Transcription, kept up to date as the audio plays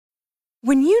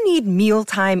When you need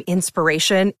mealtime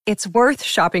inspiration, it's worth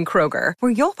shopping Kroger,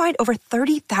 where you'll find over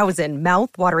 30,000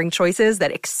 mouth-watering choices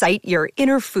that excite your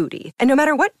inner foodie. And no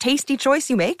matter what tasty choice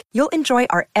you make, you'll enjoy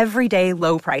our everyday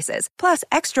low prices, plus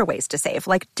extra ways to save,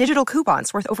 like digital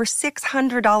coupons worth over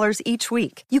 $600 each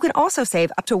week. You can also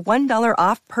save up to $1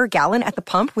 off per gallon at the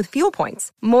pump with fuel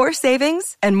points. More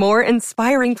savings and more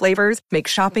inspiring flavors make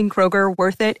shopping Kroger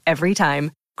worth it every time.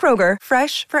 Kroger,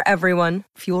 fresh for everyone.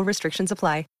 Fuel restrictions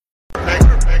apply.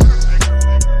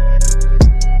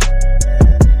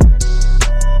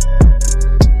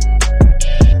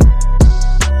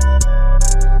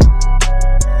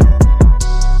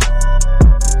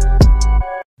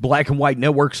 Black and White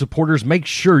Network supporters, make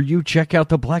sure you check out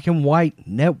the Black and White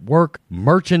Network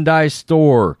merchandise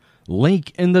store.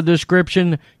 Link in the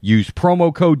description. Use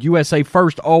promo code USA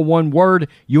First, all one word.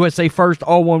 USA First,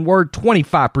 all one word.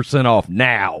 25% off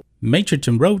now. Matrix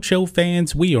and Roadshow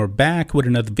fans, we are back with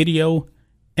another video,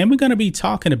 and we're going to be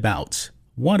talking about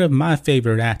one of my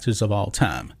favorite actors of all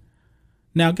time.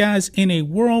 Now, guys, in a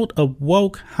world of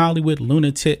woke Hollywood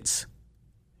lunatics,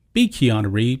 be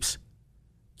Keanu Reeves.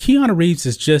 Keanu Reeves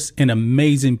is just an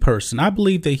amazing person. I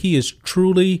believe that he is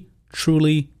truly,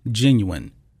 truly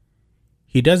genuine.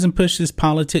 He doesn't push his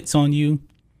politics on you.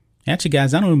 Actually,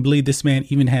 guys, I don't even believe this man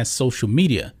even has social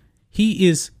media. He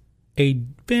is a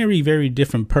very, very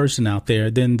different person out there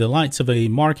than the likes of a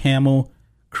Mark Hamill,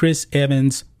 Chris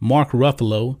Evans, Mark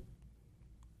Ruffalo.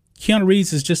 Keanu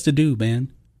Reeves is just a dude,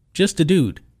 man. Just a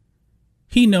dude.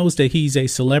 He knows that he's a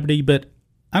celebrity, but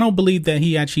I don't believe that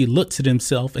he actually looks at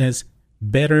himself as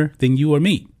better than you or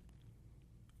me.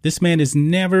 This man has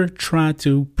never tried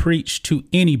to preach to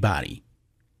anybody.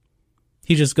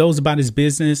 He just goes about his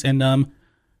business, and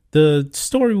the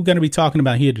story we're going to be talking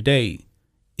about here today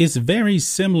is very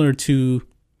similar to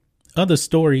other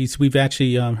stories we've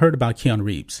actually heard about Keanu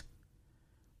Reeves.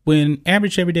 When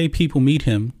average everyday people meet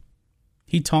him,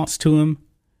 he talks to them,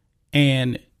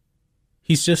 and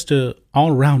he's just a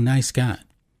all-around nice guy.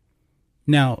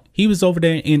 Now, he was over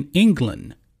there in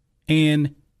England,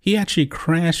 and he actually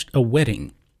crashed a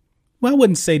wedding. Well, I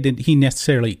wouldn't say that he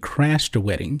necessarily crashed a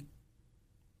wedding.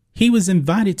 He was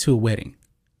invited to a wedding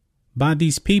by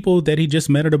these people that he just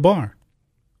met at a bar.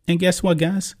 And guess what,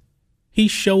 guys? He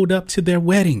showed up to their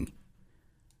wedding.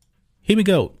 Here we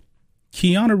go.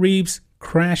 Keanu Reeves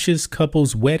crashes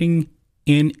couple's wedding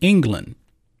in England.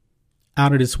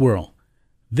 Out of this world.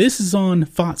 This is on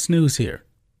Fox News here.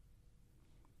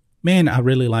 Man, I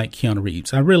really like Keanu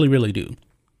Reeves. I really, really do.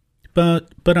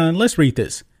 But let's read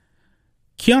this.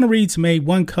 Keanu Reeves made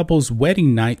one couple's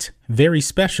wedding night very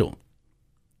special.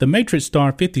 The Matrix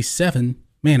star 57,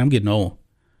 man, I'm getting old,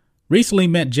 recently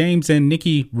met James and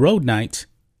Nikki Road-Knight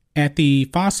at the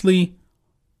Fossley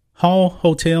Hall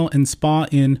Hotel and Spa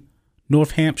in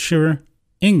Northamptonshire,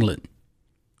 England,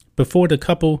 before the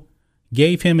couple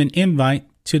gave him an invite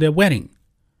to their wedding.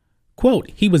 Quote,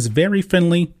 he was very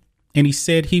friendly and he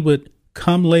said he would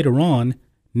come later on,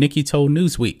 Nikki told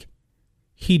Newsweek.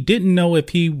 He didn't know if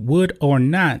he would or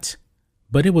not,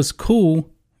 but it was cool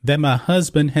that my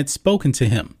husband had spoken to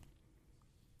him.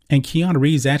 And Keanu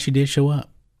Reeves actually did show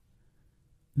up.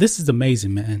 This is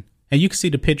amazing, man. And you can see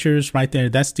the pictures right there.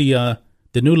 That's the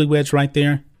newlyweds right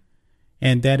there.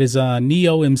 And that is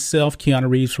Neo himself, Keanu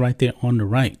Reeves, right there on the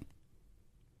right.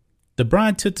 The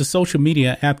bride took to social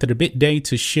media after the big day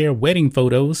to share wedding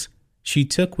photos she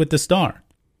took with the star.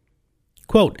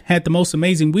 Quote, had the most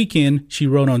amazing weekend, she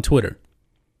wrote on Twitter.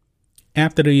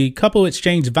 After the couple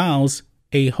exchanged vows,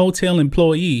 a hotel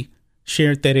employee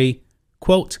shared that a,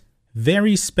 quote,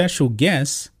 very special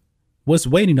guest was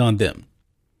waiting on them.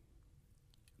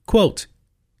 Quote,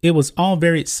 it was all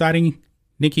very exciting,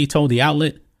 Nikki told the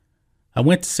outlet. I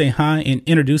went to say hi and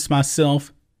introduce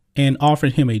myself and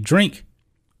offered him a drink,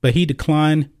 but he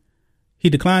declined. He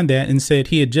declined that and said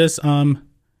he had just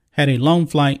had a long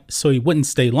flight, so he wouldn't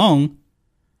stay long.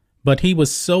 But he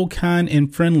was so kind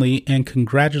and friendly and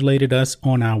congratulated us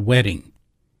on our wedding.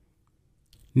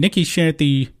 Nikki shared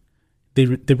the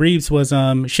Reeves was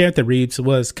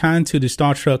kind to the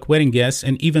starstruck wedding guests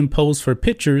and even posed for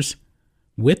pictures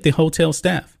with the hotel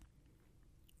staff.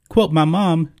 Quote, my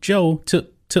mom, Jo,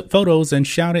 took photos and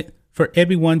shouted for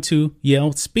everyone to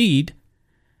yell speed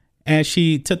as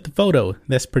she took the photo.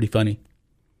 That's pretty funny.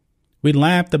 We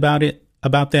laughed about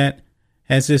that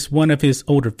as it's one of his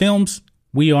older films.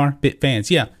 We are big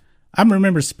fans. Yeah, I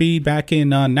remember Speed back in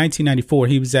 1994.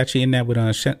 He was actually in that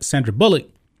with Sandra Bullock.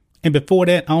 And before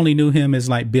that, I only knew him as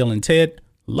like Bill and Ted.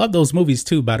 Love those movies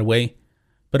too, by the way.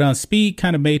 But Speed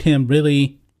kind of made him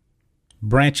really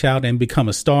branch out and become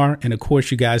a star. And of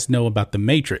course, you guys know about The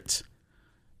Matrix.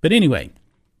 But anyway,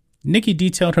 Nikki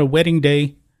detailed her wedding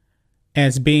day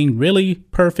as being really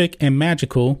perfect and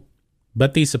magical,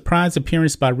 but the surprise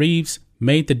appearance by Reeves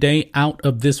made the day out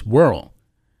of this world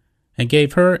and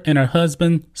gave her and her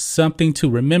husband something to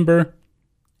remember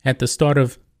at the start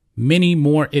of many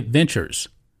more adventures.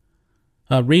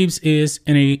 Reeves is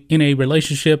in a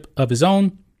relationship of his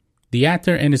own. The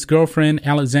actor and his girlfriend,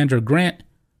 Alexandra Grant,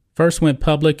 first went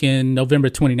public in November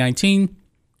 2019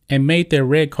 and made their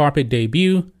red carpet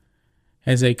debut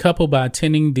as a couple by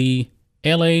attending the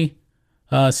LA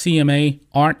CMA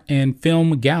Art and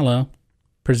Film Gala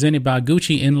presented by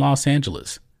Gucci in Los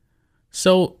Angeles.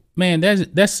 So, man,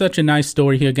 that's such a nice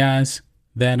story here, guys,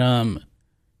 that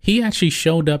he actually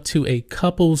showed up to a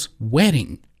couple's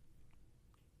wedding.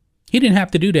 He didn't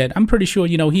have to do that. I'm pretty sure,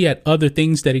 he had other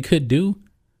things that he could do.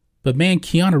 But, man,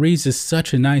 Keanu Reeves is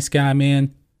such a nice guy,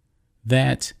 man,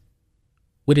 that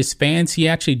with his fans, he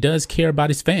actually does care about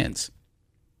his fans.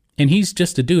 And he's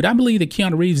just a dude. I believe that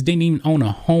Keanu Reeves didn't even own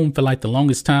a home for like the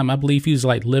longest time. I believe he was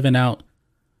like living out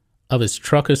of his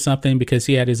truck or something because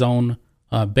he had his own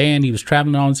band. He was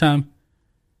traveling all the time.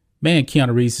 Man,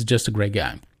 Keanu Reeves is just a great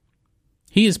guy.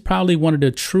 He is probably one of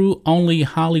the true only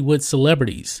Hollywood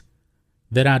celebrities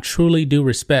that I truly do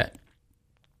respect.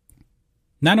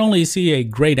 Not only is he a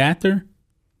great actor,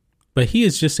 but he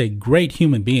is just a great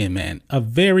human being, man. A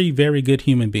very, very good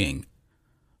human being.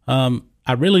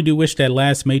 I really do wish that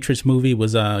last Matrix movie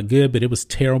was good, but it was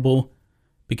terrible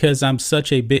because I'm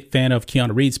such a big fan of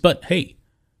Keanu Reeves. But hey,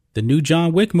 the new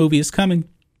John Wick movie is coming.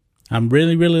 I'm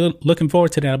really, really looking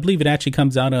forward to that. I believe it actually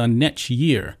comes out next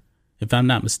year, if I'm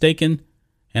not mistaken.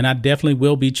 And I definitely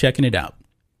will be checking it out.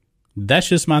 That's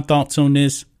just my thoughts on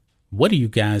this. What do you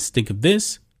guys think of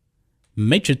this?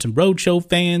 Matrix and Roadshow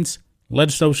fans, let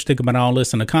us know what you think about all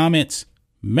this in the comments.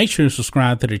 Make sure to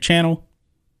subscribe to the channel.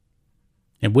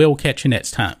 And we'll catch you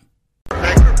next time.